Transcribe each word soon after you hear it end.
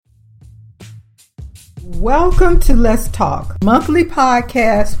Welcome to Let's Talk, a monthly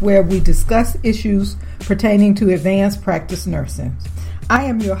podcast where we discuss issues pertaining to advanced practice nursing. I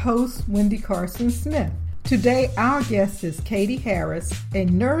am your host, Wendy Carson Smith. Today, our guest is Catie Harris, a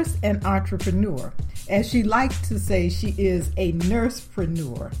nurse and entrepreneur. As she likes to say, she is a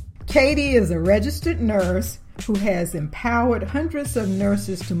nursepreneur. Catie is a registered nurse who has empowered hundreds of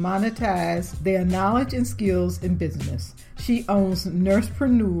nurses to monetize their knowledge and skills in business. She owns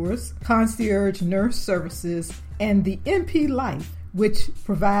Nursepreneurs, Concierge Nurse Services, and the NP Life, which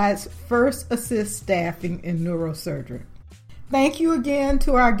provides first assist staffing in neurosurgery. Thank you again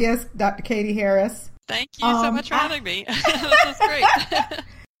to our guest, Dr. Catie Harris. Thank you so much for having me. This was great.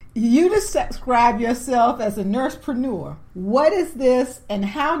 You describe yourself as a nursepreneur. What is this, and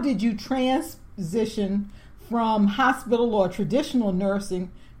how did you transition from hospital or traditional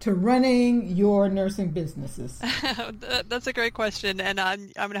nursing to running your nursing businesses? That's a great question, and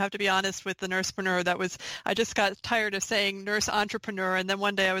I'm going to have to be honest with the nursepreneur. I just got tired of saying nurse entrepreneur, and then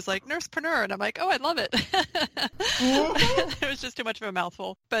one day I was like, nursepreneur, and I'm like, oh, I love it. It was just too much of a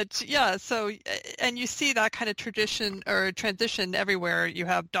mouthful. But yeah, so, and you see that kind of tradition or transition everywhere. You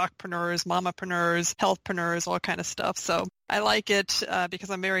have docpreneurs, mamapreneurs, healthpreneurs, all kind of stuff. So I like it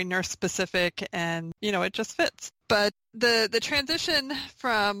because I'm very nurse specific, and it just fits. But the transition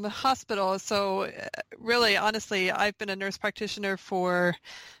from hospital, so really, honestly, I've been a nurse practitioner for,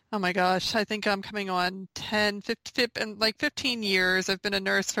 oh my gosh, I think I'm coming on 15 years. I've been a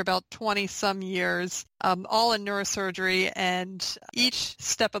nurse for about 20 some years, all in neurosurgery. And each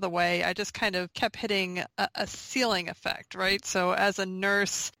step of the way, I just kind of kept hitting a ceiling effect, right? So as a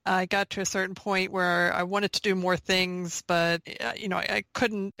nurse, I got to a certain point where I wanted to do more things, but, I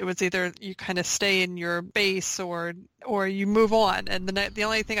couldn't. It was either you kind of stay in your base or you move on. And the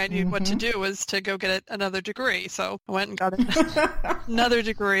only thing I knew what to do was to go get another degree. So I went and got another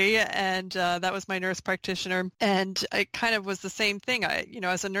degree, and that was my nurse practitioner. And it kind of was the same thing.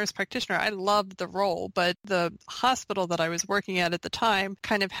 As a nurse practitioner, I loved the role, but the hospital that I was working at the time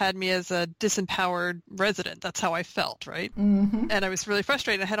kind of had me as a disempowered resident. That's how I felt, right? Mm-hmm. And I was really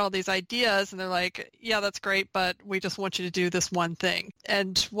frustrated. I had all these ideas, and they're like, yeah, that's great, but we just want you to do this one thing.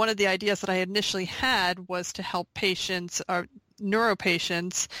 And one of the ideas that I initially had was to help patients or neuro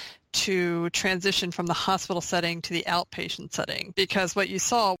patients to transition from the hospital setting to the outpatient setting. Because what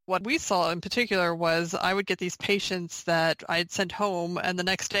we saw in particular was I would get these patients that I'd sent home, and the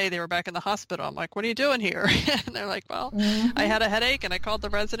next day they were back in the hospital. I'm like, what are you doing here? And they're like, well, I had a headache and I called the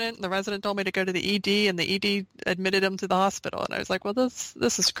resident, and the resident told me to go to the ED, and the ED admitted them to the hospital. And I was like, well, this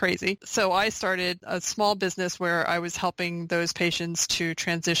is crazy. So I started a small business where I was helping those patients to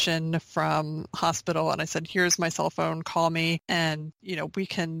transition from hospital. And I said, here's my cell phone, call me, and we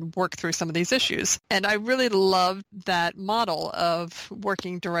can work through some of these issues. And I really loved that model of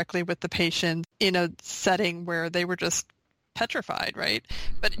working directly with the patient in a setting where they were just petrified, right?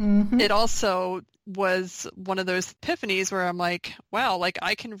 But it also was one of those epiphanies where I'm like, wow, like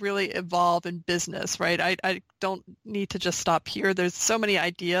I can really evolve in business, right? I don't need to just stop here. There's so many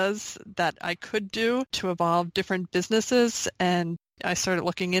ideas that I could do to evolve different businesses, and I started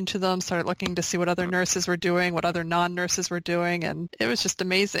looking into them, started looking to see what other nurses were doing, what other non-nurses were doing, and it was just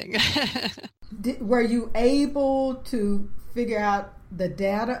amazing. Were you able to figure out the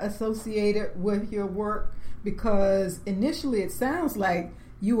data associated with your work? Because initially it sounds like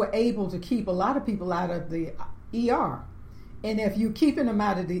you were able to keep a lot of people out of the ER. And if you're keeping them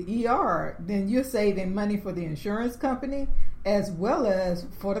out of the ER, then you're saving money for the insurance company as well as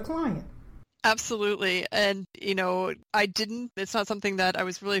for the client. Absolutely. And, it's not something that I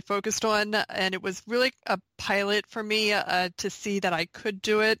was really focused on. And it was really a pilot for me to see that I could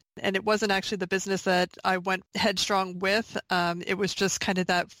do it. And it wasn't actually the business that I went headstrong with. It was just kind of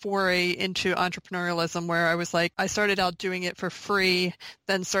that foray into entrepreneurialism where I was like, I started out doing it for free,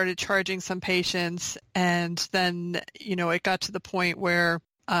 then started charging some patients. And then, it got to the point where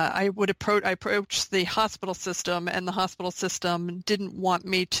I approached the hospital system, and the hospital system didn't want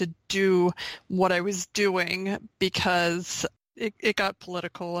me to do what I was doing because it got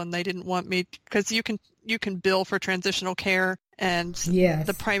political, and they didn't want me, because you can bill for transitional care, and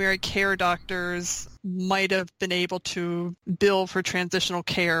the primary care doctors might have been able to bill for transitional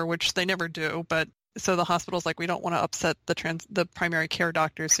care, which they never do, but so the hospital's like, we don't want to upset the primary care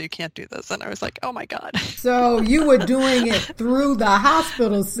doctors, so you can't do this. And I was like, oh my God. So you were doing it through the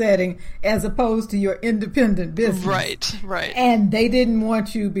hospital setting as opposed to your independent business. Right. And they didn't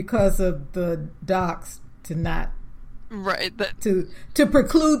want you, because of the docs, to not, to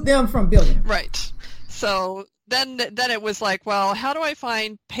preclude them from billing. Right. So then it was like, well, how do I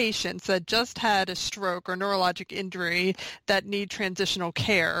find patients that just had a stroke or neurologic injury that need transitional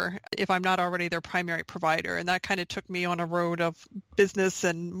care if I'm not already their primary provider? And that kind of took me on a road of business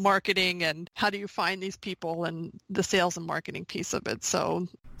and marketing and how do you find these people and the sales and marketing piece of it. So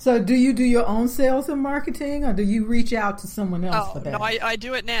do you do your own sales and marketing, or do you reach out to someone else for that? No, I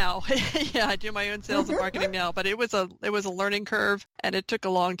do it now. Yeah, I do my own sales and marketing now, but it was a learning curve, and it took a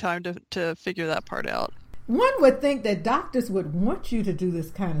long time to figure that part out. One would think that doctors would want you to do this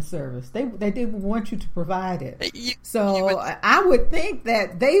kind of service. They didn't want you to provide it. I would think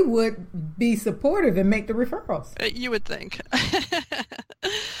that they would be supportive and make the referrals. You would think.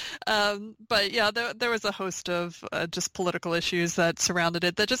 But yeah, there was a host of just political issues that surrounded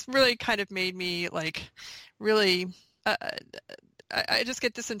it that just really kind of made me really... I just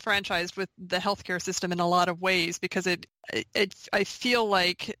get disenfranchised with the healthcare system in a lot of ways because I feel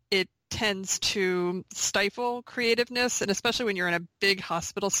like it tends to stifle creativeness, and especially when you're in a big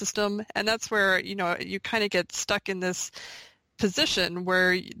hospital system. And that's where, you kind of get stuck in this position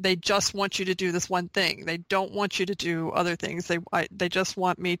where they just want you to do this one thing. They don't want you to do other things. They just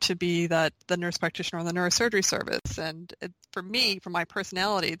want me to be the nurse practitioner on the neurosurgery service. And for me, for my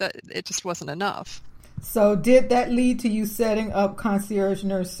personality, that it just wasn't enough. So did that lead to you setting up concierge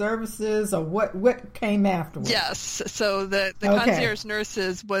nurse services, or what came afterwards? Yes. So the concierge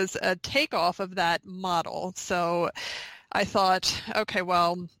nurses was a takeoff of that model. So I thought, okay,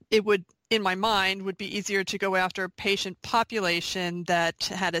 well, it would, in my mind, would be easier to go after a patient population that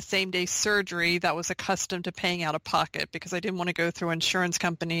had a same-day surgery that was accustomed to paying out of pocket, because I didn't want to go through insurance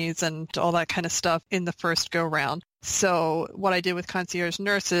companies and all that kind of stuff in the first go-round. So what I did with concierge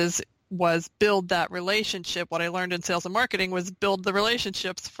nurses was build that relationship. What I learned in sales and marketing was build the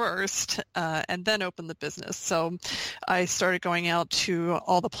relationships first and then open the business. So I started going out to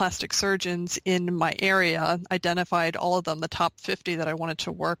all the plastic surgeons in my area, identified all of them, the top 50 that I wanted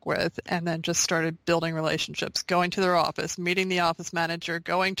to work with, and then just started building relationships, going to their office, meeting the office manager,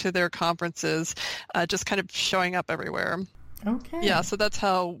 going to their conferences, just kind of showing up everywhere. Okay. Yeah, so that's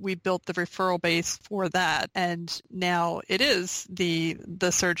how we built the referral base for that. And now it is the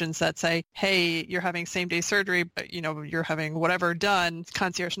surgeons that say, hey, you're having same-day surgery, but, you're having whatever done.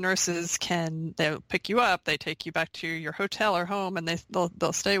 Concierge nurses they'll pick you up, they take you back to your hotel or home, and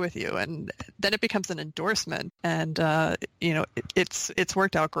they'll stay with you. And then it becomes an endorsement. And, it's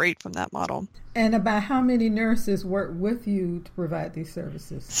worked out great from that model. And about how many nurses work with you to provide these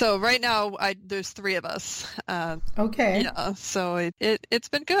services? So right now, there's 3 of us. Okay. Yeah, so it's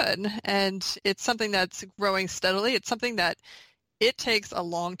been good, and it's something that's growing steadily. It's something that it takes a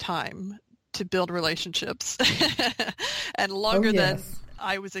long time to build relationships, and longer than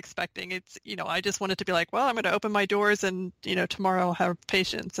I was expecting. It's, I just wanted to be like, well, I'm going to open my doors and, tomorrow I'll have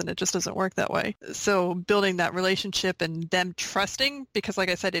patients, and it just doesn't work that way. So building that relationship and them trusting, because like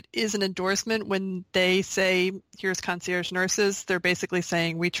I said, it is an endorsement. When they say, here's concierge nurses, they're basically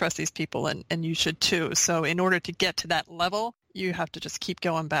saying, we trust these people and you should too. So in order to get to that level, you have to just keep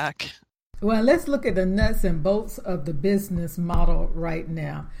going back. Well, let's look at the nuts and bolts of the business model right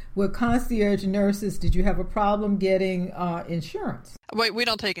now. With concierge nurses, did you have a problem getting insurance? Wait, we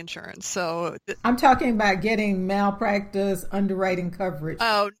don't take insurance, so... I'm talking about getting malpractice underwriting coverage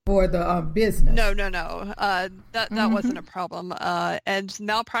for the business. No. That wasn't a problem. And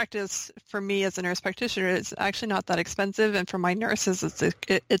malpractice, for me as a nurse practitioner, is actually not that expensive. And for my nurses,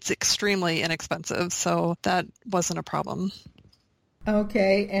 it's extremely inexpensive. So that wasn't a problem.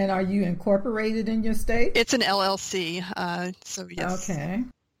 Okay, and are you incorporated in your state? It's an LLC, so yes.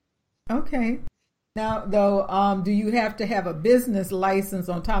 Okay. Now, though, do you have to have a business license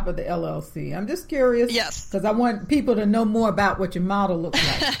on top of the LLC? I'm just curious. Yes. Because I want people to know more about what your model looks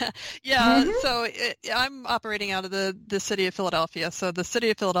like. Yeah, so I'm operating out of the city of Philadelphia. So the city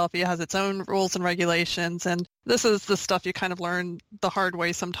of Philadelphia has its own rules and regulations, and this is the stuff you kind of learn the hard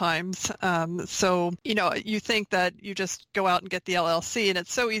way sometimes. So, you think that you just go out and get the LLC, and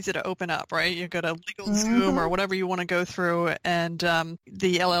it's so easy to open up, right? You go to LegalZoom or whatever you want to go through, and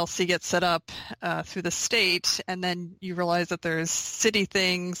the LLC gets set up through the state, and then you realize that there's city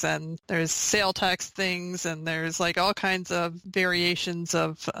things, and there's sale tax things, and there's like all kinds of variations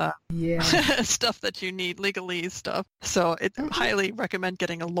of stuff that you need, legalese stuff. So I highly recommend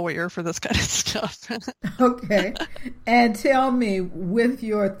getting a lawyer for this kind of stuff. Okay. And tell me, with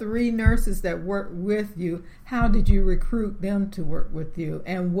your 3 nurses that work with you, how did you recruit them to work with you?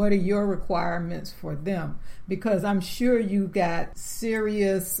 And what are your requirements for them? Because I'm sure you got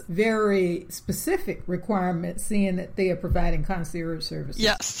serious, very specific requirements, seeing that they are providing concierge services.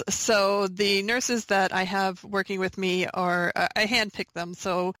 Yes. So the nurses that I have working with me I handpick them.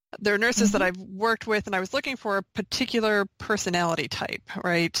 So There are nurses that I've worked with, and I was looking for a particular personality type,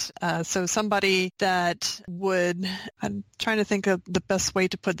 right? So somebody that would, I'm trying to think of the best way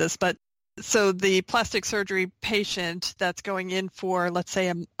to put this, but so the plastic surgery patient that's going in for, let's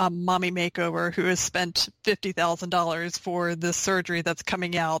say, a mommy makeover who has spent $50,000 for this surgery that's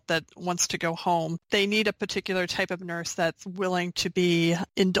coming out that wants to go home, they need a particular type of nurse that's willing to be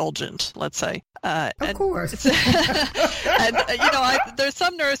indulgent, let's say. Of course. And, there's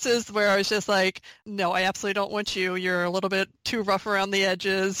some nurses where I was just like, no, I absolutely don't want you. You're a little bit too rough around the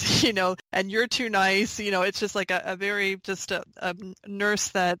edges, and you're too nice. It's just like a very, just a nurse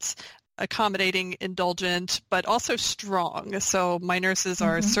that's accommodating, indulgent, but also strong. So my nurses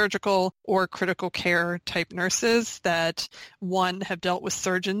are surgical or critical care type nurses that, one, have dealt with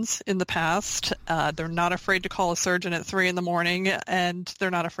surgeons in the past. They're not afraid to call a surgeon at 3 a.m, and they're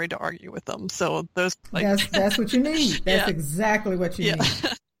not afraid to argue with them. So those, that's what you need. That's exactly what you need.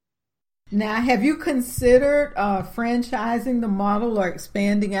 Now, have you considered franchising the model or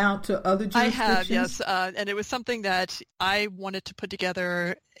expanding out to other jurisdictions? I have, yes. And it was something that I wanted to put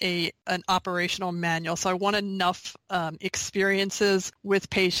together an operational manual. So I want enough experiences with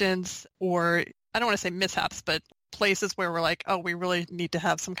patients, or I don't want to say mishaps, but places where we're like, oh, we really need to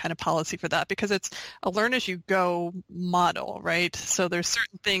have some kind of policy for that, because it's a learn as you go model, right? So there's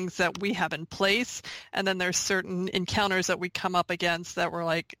certain things that we have in place, and then there's certain encounters that we come up against that we're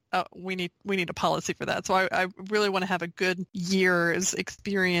like, oh, we need a policy for that. So I really want to have a good year's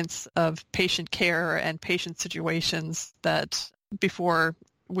experience of patient care and patient situations that before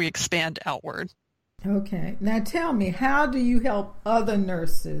we expand outward. Okay. Now tell me, how do you help other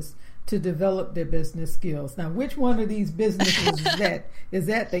nurses to develop their business skills? Now, which one of these businesses is that? Is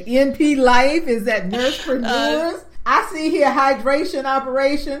that the NP Life? Is that Nursepreneurs? I see here hydration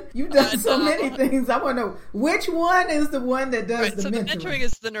operation. You've done so many things. I want to know which one is the one that does the mentoring. The mentoring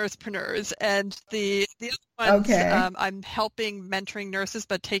is the Nursepreneurs, and the other ones, I'm helping mentoring nurses,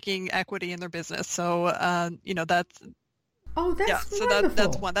 but taking equity in their business. So, that's. Oh, that's so wonderful.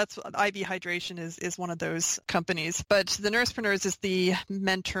 That's one. That's IV Hydration is one of those companies. But the Nursepreneurs is the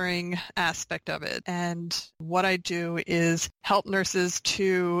mentoring aspect of it. And what I do is help nurses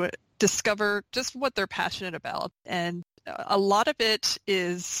to discover just what they're passionate about. And a lot of it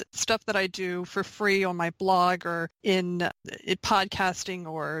is stuff that I do for free on my blog or in podcasting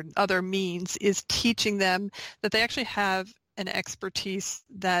or other means, is teaching them that they actually have an expertise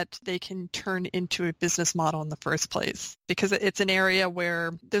that they can turn into a business model in the first place, because it's an area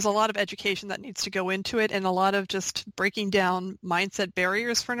where there's a lot of education that needs to go into it, and a lot of just breaking down mindset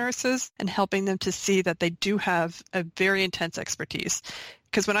barriers for nurses and helping them to see that they do have a very intense expertise.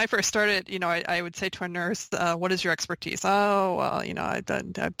 Because when I first started, I would say to a nurse, what is your expertise? Oh, well,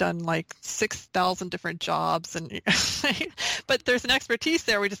 I've done like 6,000 different jobs, and but there's an expertise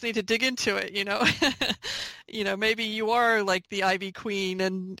there. We just need to dig into it. Maybe you are like the IV queen,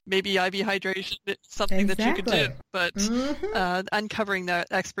 and maybe IV hydration is something that you could do. But uncovering that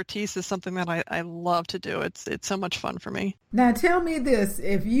expertise is something that I love to do. It's so much fun for me. Now, tell me this: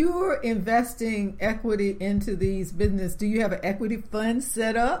 if you're investing equity into these businesses, do you have an equity fund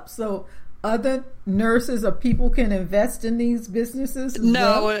set up so other nurses or people can invest in these businesses?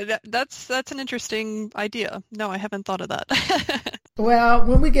 No, that's an interesting idea. No, I haven't thought of that. Well,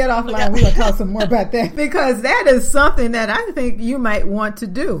 when we get offline, we're going to talk some more about that, because that is something that I think you might want to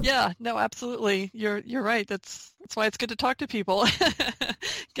do. Yeah, no, absolutely. You're right. That's why it's good to talk to people,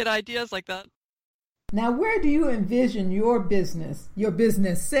 get ideas like that. Now, where do you envision your businesses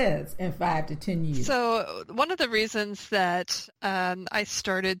in 5 to 10 years? So one of the reasons that I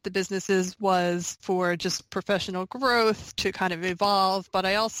started the businesses was for just professional growth, to kind of evolve, but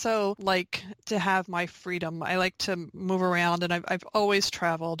I also like to have my freedom. I like to move around, and I've always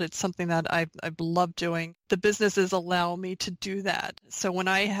traveled. It's something that I've loved doing. The businesses allow me to do that. So when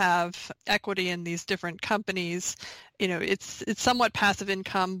I have equity in these different companies, it's somewhat passive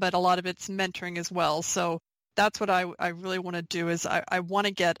income, but a lot of it's mentoring as well. So that's what I really want to do, is I want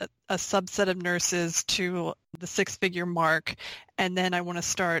to get a subset of nurses to the 6-figure mark, and then I want to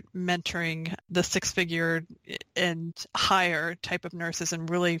start mentoring the 6-figure and higher type of nurses, and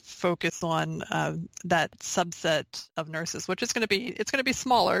really focus on that subset of nurses, which is going to be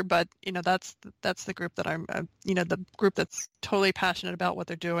smaller, but that's the group that I'm the group that's totally passionate about what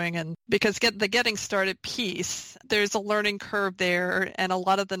they're doing. And because the getting started piece, there's a learning curve there, and a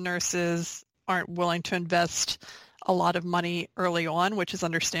lot of the nurses aren't willing to invest a lot of money early on, which is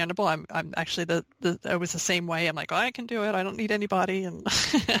understandable. I'm actually I was the same way. I'm like, oh, I can do it. I don't need anybody. And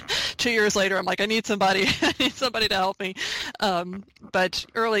 2 years later, I'm like, I need somebody. I need somebody to help me. But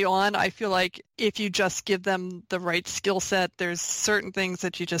early on, I feel like if you just give them the right skill set, there's certain things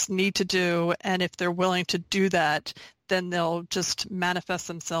that you just need to do. And if they're willing to do that, then they'll just manifest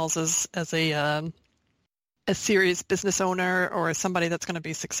themselves as a serious business owner or somebody that's going to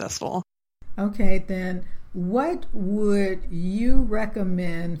be successful. Okay, then what would you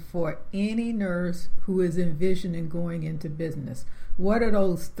recommend for any nurse who is envisioning going into business? What are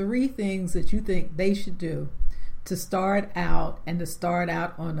those 3 things that you think they should do to start out and to start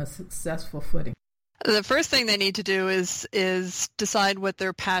out on a successful footing? The first thing they need to do is decide what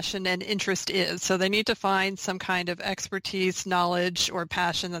their passion and interest is. So they need to find some kind of expertise, knowledge, or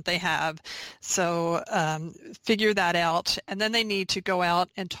passion that they have. So figure that out. And then they need to go out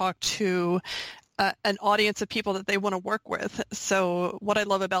and talk to an audience of people that they want to work with. So what I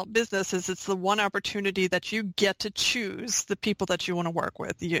love about business is it's the one opportunity that you get to choose the people that you want to work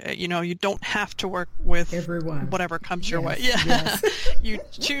with. You know, you don't have to work with everyone, whatever comes your way. Yeah. Yes. You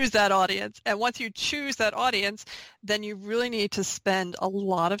choose that audience. And once you choose that audience, then you really need to spend a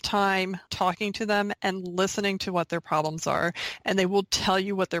lot of time talking to them and listening to what their problems are. And they will tell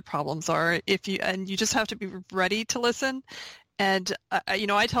you what their problems are. And you just have to be ready to listen. And,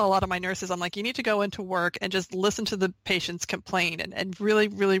 I tell a lot of my nurses, I'm like, you need to go into work and just listen to the patients complain and really,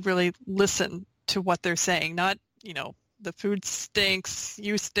 really, really listen to what they're saying. Not, the food stinks,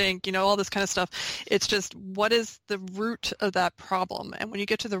 you stink, all this kind of stuff. It's just, what is the root of that problem? And when you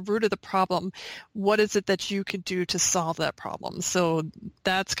get to the root of the problem, what is it that you can do to solve that problem? So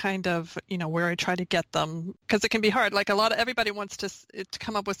that's kind of, where I try to get them, because it can be hard. Like everybody wants to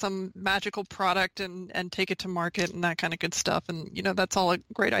come up with some magical product and take it to market and that kind of good stuff. And, that's all a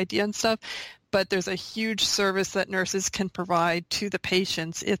great idea and stuff. But there's a huge service that nurses can provide to the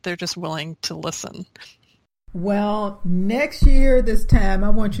patients if they're just willing to listen. Well, next year, this time, I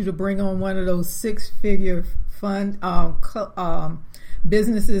want you to bring on one of those 6-figure fund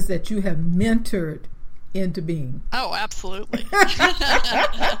businesses that you have mentored into being. Oh, absolutely.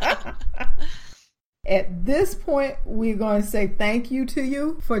 At this point, we're going to say thank you to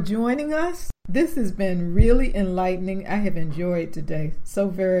you for joining us. This has been really enlightening. I have enjoyed today so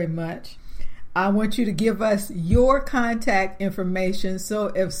very much. I want you to give us your contact information so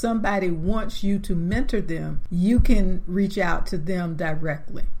if somebody wants you to mentor them, you can reach out to them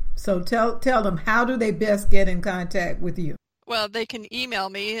directly. So tell them, how do they best get in contact with you? Well, they can email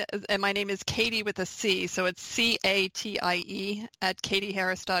me, and my name is Catie with a C, so it's CATIE at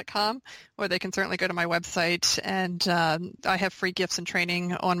CatieHarris.com, or they can certainly go to my website, and I have free gifts and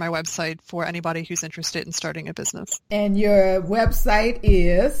training on my website for anybody who's interested in starting a business. And your website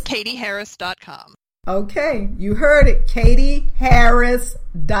is? CatieHarris.com. Okay, you heard it,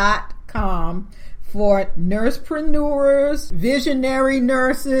 CatieHarris.com. For nursepreneurs, visionary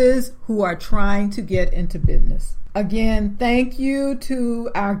nurses who are trying to get into business. Again, thank you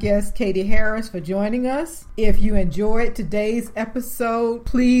to our guest, Catie Harris, for joining us. If you enjoyed today's episode,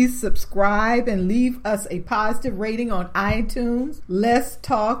 please subscribe and leave us a positive rating on iTunes. Let's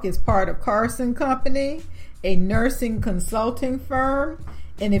Talk is part of Carson Company, a nursing consulting firm.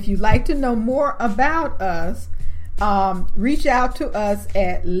 And if you'd like to know more about us, reach out to us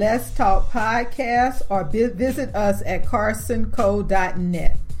at Let's Talk Podcast or visit us at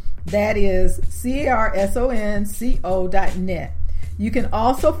carsonco.net. That is carsonco.net. You can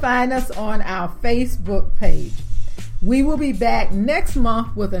also find us on our Facebook page. We will be back next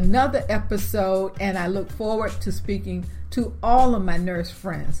month with another episode, and I look forward to speaking to all of my nurse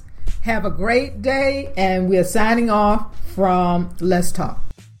friends. Have a great day, and we're signing off from Let's Talk.